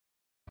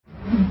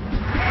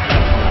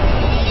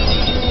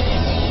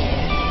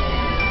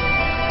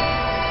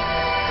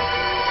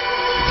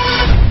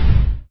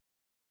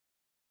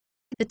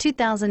the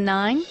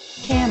 2009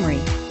 Camry.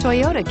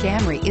 Toyota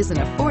Camry is an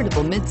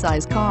affordable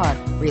midsize car,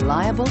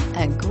 reliable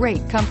and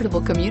great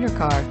comfortable commuter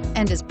car,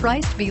 and is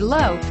priced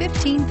below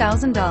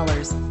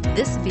 $15,000.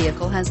 This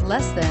vehicle has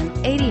less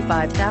than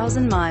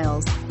 85,000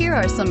 miles. Here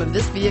are some of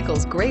this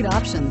vehicle's great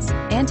options: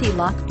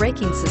 anti-lock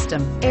braking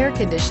system, air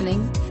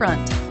conditioning,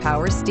 front,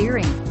 power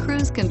steering,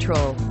 cruise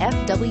control,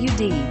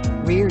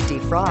 FWD, rear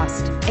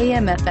defrost,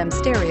 AM/FM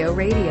stereo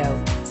radio,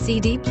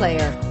 CD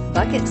player,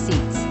 bucket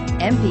seats,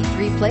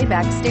 MP3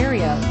 playback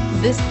stereo.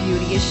 This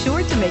beauty is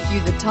sure to make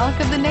you the talk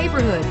of the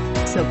neighborhood.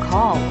 So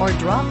call or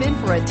drop in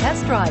for a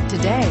test drive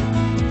today.